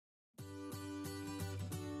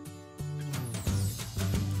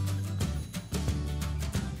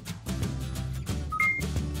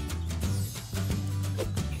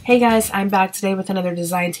Hey guys, I'm back today with another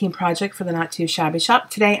design team project for the Not Too Shabby shop.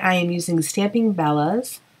 Today I am using Stamping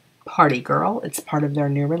Bella's Party Girl. It's part of their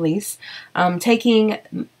new release. I'm taking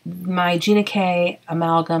my Gina K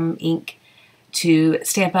amalgam ink to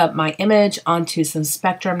stamp up my image onto some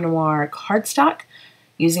Spectrum Noir cardstock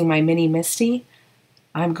using my mini MISC.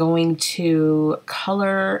 I'm going to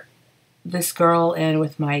color this girl in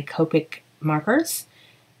with my Copic markers.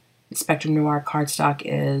 Spectrum Noir cardstock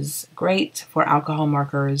is great for alcohol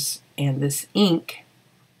markers, and this ink,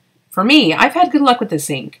 for me, I've had good luck with this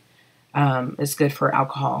ink. It's good for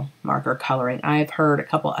alcohol marker coloring. I've heard a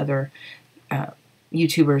couple other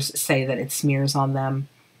YouTubers say that it smears on them,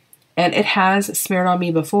 and it has smeared on me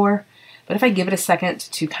before, but if I give it a second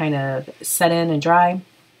to kind of set in and dry,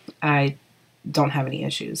 I don't have any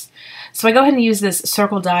issues. So I go ahead and use this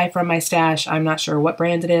circle die from my stash. I'm not sure what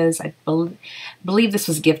brand it is. I believe this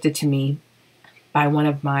was gifted to me by one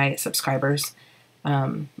of my subscribers.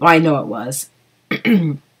 Well, I know it was.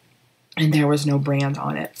 And there was no brand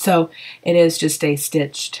on it. So it is just a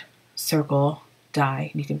stitched circle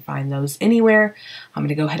die. You can find those anywhere. I'm going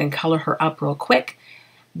to go ahead and color her up real quick.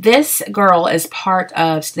 This girl is part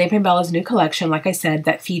of Stamping Bella's new collection, like I said,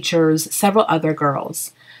 that features several other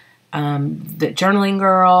girls. The journaling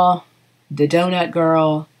girl, the donut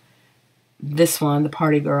girl, this one, the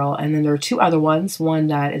party girl, and then there are two other ones. One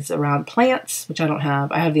that is around plants, which I don't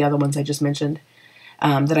have. I have the other ones I just mentioned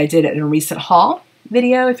that I did in a recent haul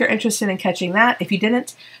video if you're interested in catching that. If you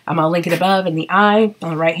didn't, I'll link it above in the eye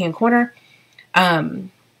on the right hand corner.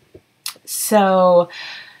 So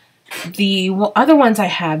the other ones I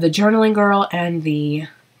have, the journaling girl and the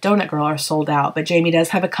donut girl, are sold out, but Jamie does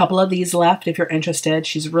have a couple of these left if you're interested.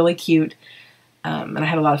 She's really cute, and I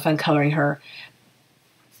had a lot of fun coloring her.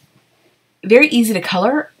 Very easy to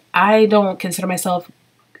color. I don't consider myself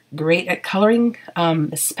great at coloring,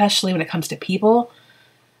 especially when it comes to people.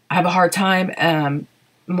 I have a hard time,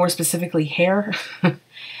 more specifically hair,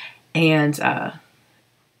 and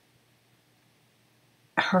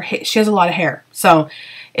she has a lot of hair, so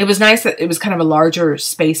it was nice that it was kind of a larger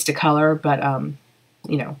space to color, but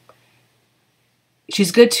you know,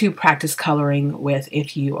 she's good to practice coloring with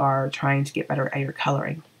if you are trying to get better at your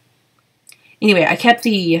coloring. Anyway, I kept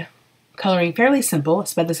the coloring fairly simple.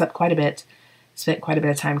 Sped this up quite a bit. Spent quite a bit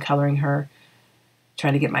of time coloring her,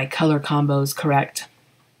 trying to get my color combos correct.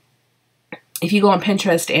 If you go on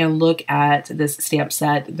Pinterest and look at this stamp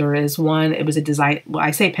set, there is one. It was a design. Well, I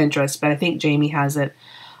say Pinterest, but I think Jamie has it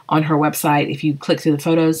on her website if you click through the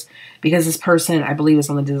photos, because this person, I believe, is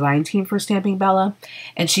on the design team for Stamping Bella,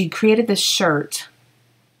 and she created this shirt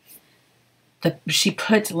that she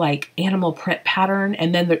put like animal print pattern,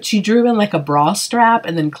 and then she drew in like a bra strap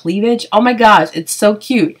and then cleavage. Oh my gosh, it's so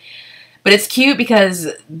cute. But it's cute because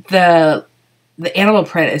the animal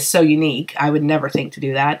print is so unique. I would never think to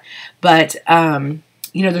do that, but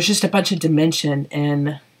you know, there's just a bunch of dimension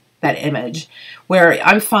in that image, where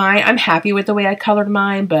I'm fine. I'm happy with the way I colored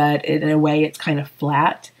mine, but in a way it's kind of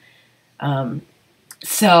flat.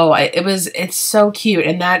 So it's so cute,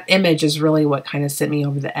 and that image is really what kind of sent me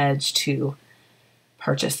over the edge to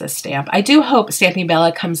purchase this stamp. I do hope Stamping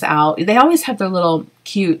Bella comes out. They always have their little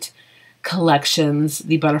cute collections,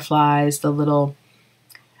 the butterflies, the little,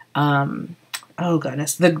 oh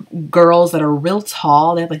goodness, the girls that are real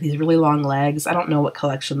tall. They have like these really long legs. I don't know what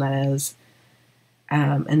collection that is.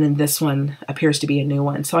 And then this one appears to be a new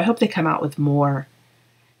one. So I hope they come out with more.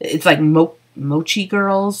 It's like Mochi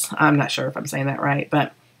girls. I'm not sure if I'm saying that right,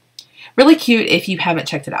 but really cute if you haven't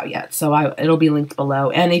checked it out yet. So it'll be linked below.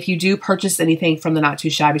 And if you do purchase anything from the Not Too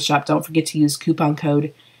Shabby shop, don't forget to use coupon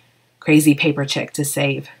code CrazyPaperChick to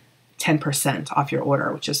save 10% off your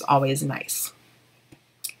order, which is always nice.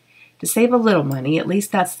 To save a little money, at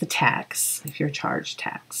least that's the tax, if you're charged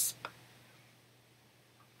tax.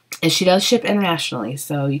 And she does ship internationally,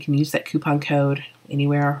 so you can use that coupon code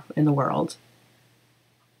anywhere in the world.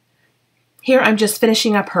 Here I'm just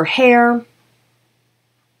finishing up her hair.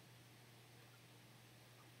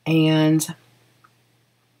 And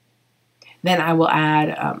then I will add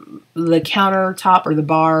the countertop, or the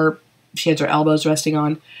bar she has her elbows resting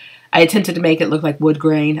on. I attempted to make it look like wood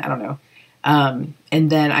grain. I don't know.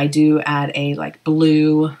 And then I do add a like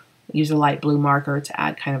blue, use a light blue marker to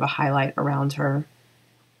add kind of a highlight around her.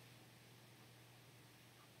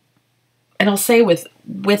 And I'll say with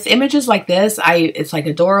images like this, it's like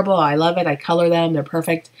adorable. I love it. I color them. They're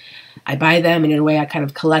perfect. I buy them, and in a way I kind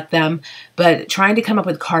of collect them. But trying to come up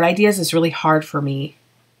with card ideas is really hard for me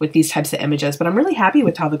with these types of images. But I'm really happy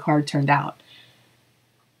with how the card turned out.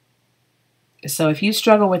 So if you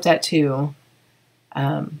struggle with that too,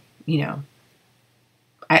 you know,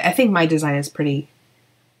 I think my design is pretty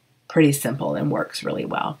pretty simple and works really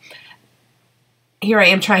well. Here I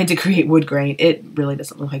am trying to create wood grain. It really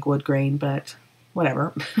doesn't look like wood grain, but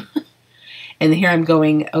whatever. And here I'm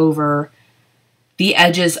going over the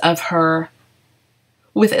edges of her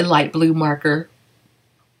with a light blue marker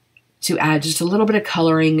to add just a little bit of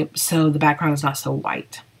coloring so the background is not so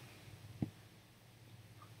white.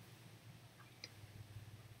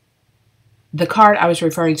 The card I was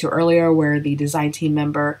referring to earlier where the design team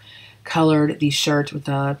member colored the shirt with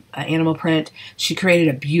the animal print, she created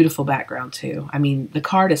a beautiful background too. I mean, the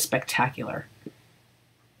card is spectacular.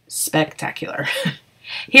 Spectacular.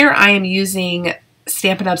 Here I am using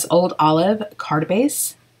Stampin' Up's Old Olive card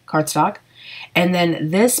base, cardstock. And then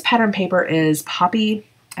this pattern paper is Poppy.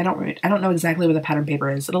 I don't know exactly what the pattern paper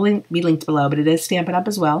is. It'll be linked below, but it is Stampin' Up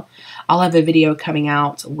as well. I'll have a video coming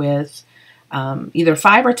out with either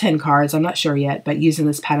 5 or 10 cards, I'm not sure yet, but using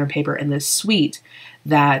this pattern paper in this suite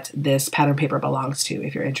that this pattern paper belongs to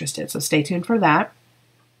if you're interested. So stay tuned for that.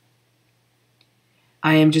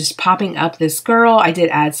 I am just popping up this girl. I did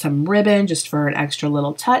add some ribbon just for an extra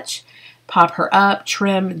little touch. Pop her up,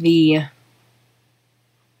 trim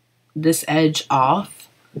this edge off.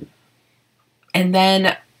 And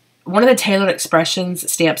then one of the Tailored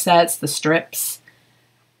Expressions stamp sets, the strips,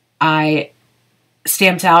 I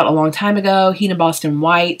stamped out a long time ago, heat embossed in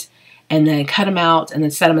white, and then cut them out and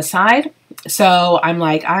then set them aside. So I'm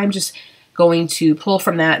like, I'm just going to pull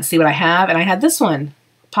from that and see what I have. And I had this one,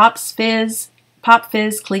 Pop Fizz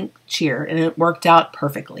Clink Cheer, and it worked out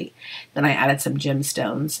perfectly. Then I added some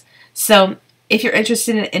gemstones. So if you're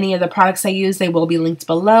interested in any of the products I use, they will be linked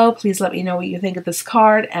below. Please let me know what you think of this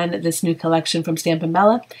card and this new collection from Stampin'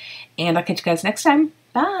 Bella. And I'll catch you guys next time.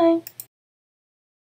 Bye!